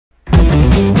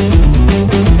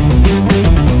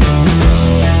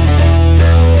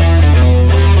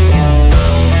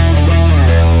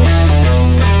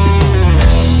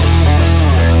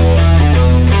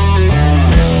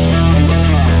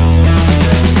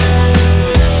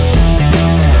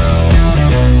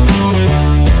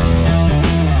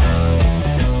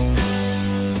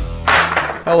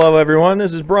Hello everyone,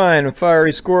 this is Brian with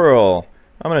Fiery Squirrel.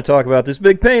 I'm going to talk about this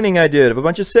big painting I did of a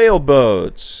bunch of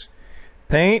sailboats.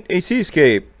 Paint a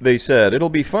seascape, they said. It'll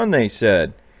be fun, they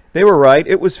said. They were right,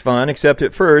 it was fun, except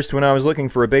at first when I was looking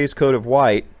for a base coat of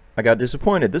white, I got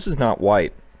disappointed. This is not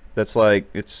white. That's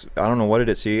like, I don't know what it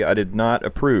is. See, I did not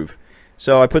approve.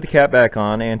 So I put the cap back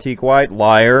on, antique white,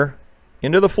 liar.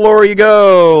 Into the floor you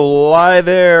go. Lie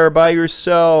there by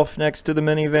yourself next to the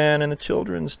minivan and the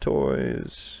children's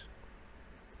toys.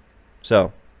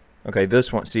 So, okay,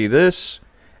 this one, see, this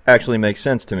actually makes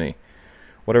sense to me.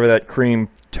 Whatever that cream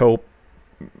taupe,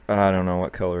 I don't know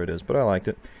what color it is, but I liked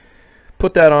it.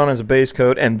 Put that on as a base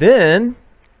coat, and then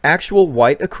actual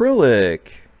white acrylic,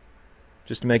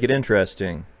 just to make it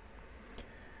interesting.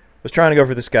 Was trying to go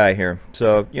for the sky here,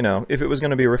 so, you know, if it was going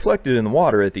to be reflected in the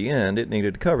water at the end, it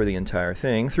needed to cover the entire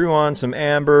thing. Threw on some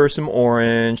amber, some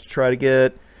orange, to try to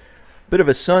get a bit of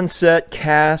a sunset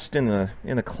cast in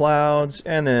the clouds,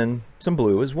 and then some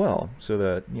blue as well, so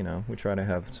that, you know, we try to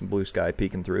have some blue sky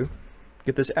peeking through.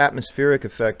 Get this atmospheric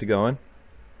effect going.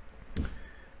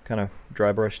 Kind of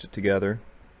dry brushed it together.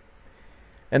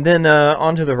 And then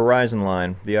onto the horizon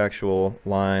line, the actual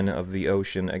line of the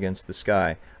ocean against the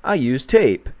sky. I used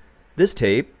tape. This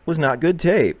tape was not good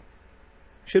tape.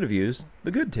 Should have used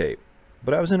the good tape,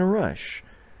 but I was in a rush.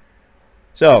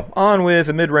 So, on with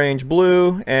a mid-range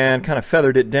blue, and kind of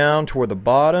feathered it down toward the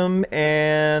bottom,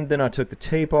 and then I took the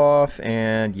tape off,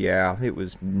 and yeah, it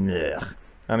was, ugh.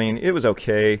 I mean, it was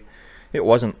okay. It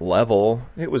wasn't level.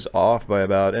 It was off by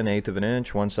about 1/8 of an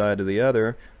inch, one side to the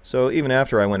other. So even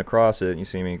after I went across it, you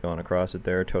see me going across it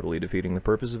there, totally defeating the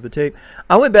purpose of the tape.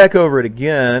 I went back over it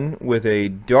again with a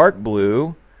dark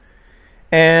blue,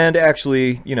 and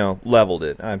actually, you know, leveled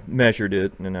it. I measured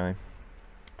it, and I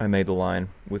made the line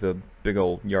with a big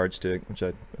old yardstick, which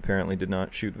I apparently did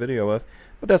not shoot video of,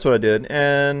 but that's what I did,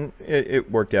 and it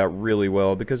worked out really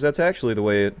well, because that's actually the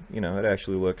way it, you know, it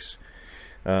actually looks.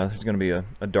 There's going to be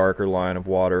a darker line of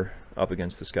water up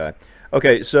against the sky.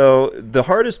 Okay, so the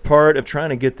hardest part of trying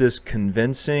to get this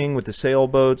convincing with the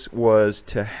sailboats was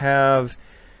to have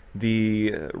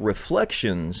the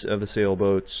reflections of the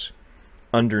sailboats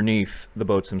underneath the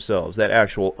boats themselves, that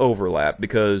actual overlap,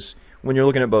 because when you're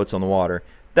looking at boats on the water,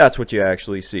 that's what you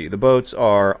actually see. The boats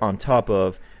are on top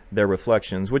of their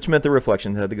reflections, which meant the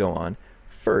reflections had to go on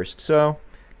first. So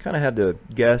kind of had to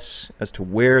guess as to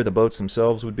where the boats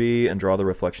themselves would be and draw the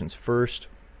reflections first,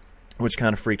 which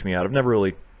kind of freaked me out. I've never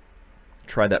really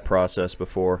tried that process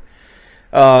before.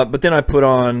 But then I put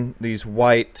on these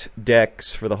white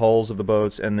decks for the hulls of the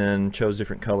boats, and then chose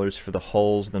different colors for the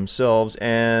hulls themselves,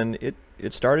 and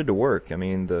it started to work. I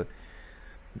mean,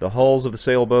 the hulls of the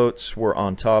sailboats were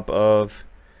on top of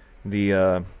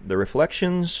the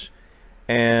reflections,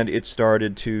 and it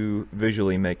started to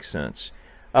visually make sense.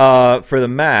 For the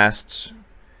masts,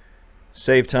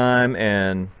 save time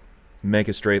and make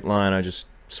a straight line, I just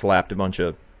slapped a bunch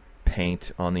of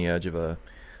paint on the edge of a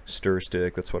stir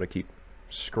stick. That's what I keep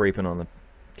scraping on the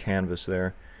canvas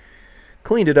there.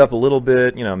 Cleaned it up a little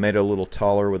bit, you know, made it a little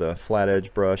taller with a flat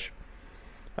edge brush.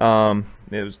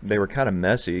 They were kind of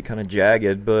messy, kind of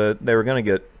jagged, but they were going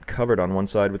to get covered on one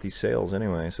side with these sails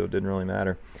anyway, so it didn't really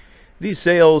matter. These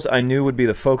sails I knew would be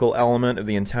the focal element of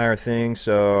the entire thing,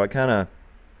 so I kind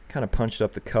of punched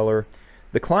up the color.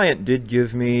 The client did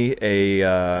give me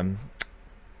a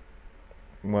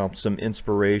well, some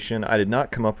inspiration. I did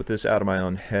not come up with this out of my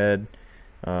own head.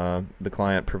 The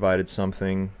client provided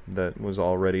something that was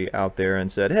already out there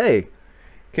and said, "Hey,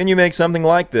 can you make something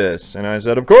like this?" And I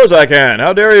said, "Of course I can.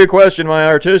 How dare you question my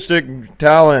artistic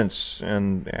talents?"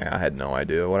 And yeah, I had no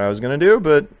idea what I was going to do,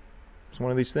 but it's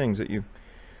one of these things that you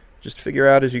just figure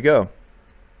out as you go.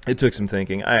 It took some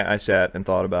thinking. I sat and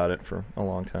thought about it for a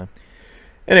long time.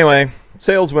 Anyway,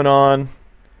 sails went on.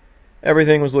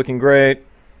 Everything was looking great.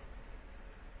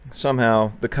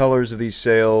 Somehow the colors of these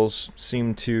sails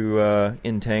seemed to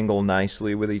entangle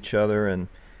nicely with each other and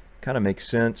kind of make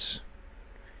sense.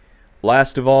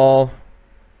 Last of all,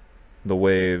 the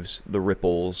waves, the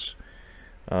ripples.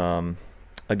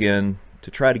 Again,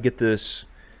 to try to get this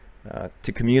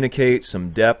to communicate some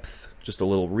depth, just a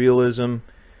little realism.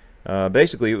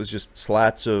 Basically, it was just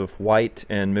slats of white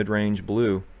and mid-range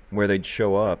blue where they'd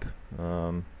show up.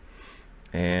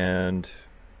 And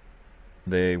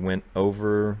they went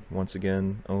over, once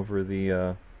again, over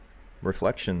the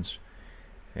reflections.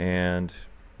 And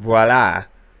voila!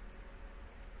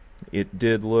 It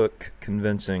did look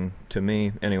convincing to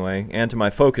me, anyway, and to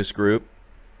my focus group.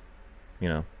 You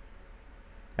know,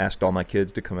 asked all my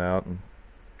kids to come out and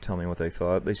tell me what they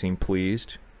thought. They seemed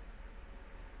pleased.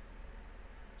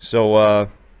 So,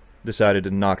 decided to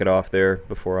knock it off there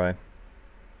before I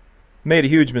made a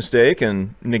huge mistake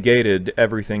and negated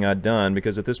everything I'd done,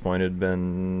 because at this point it had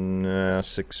been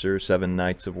 6 or 7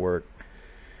 nights of work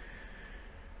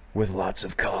with lots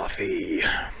of coffee.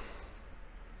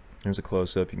 There's a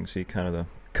close-up. You can see kind of the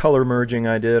color merging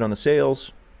I did on the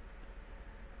sails.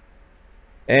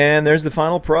 And there's the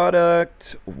final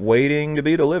product waiting to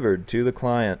be delivered to the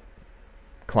client.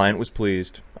 Client was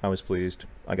pleased. I was pleased.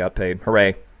 I got paid.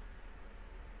 Hooray.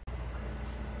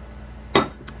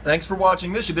 Thanks for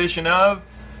watching this edition of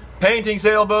Painting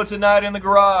Sailboats at Night in the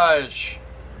Garage.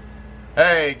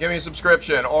 Hey, give me a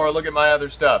subscription or look at my other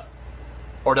stuff.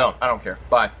 Or don't. I don't care.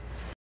 Bye.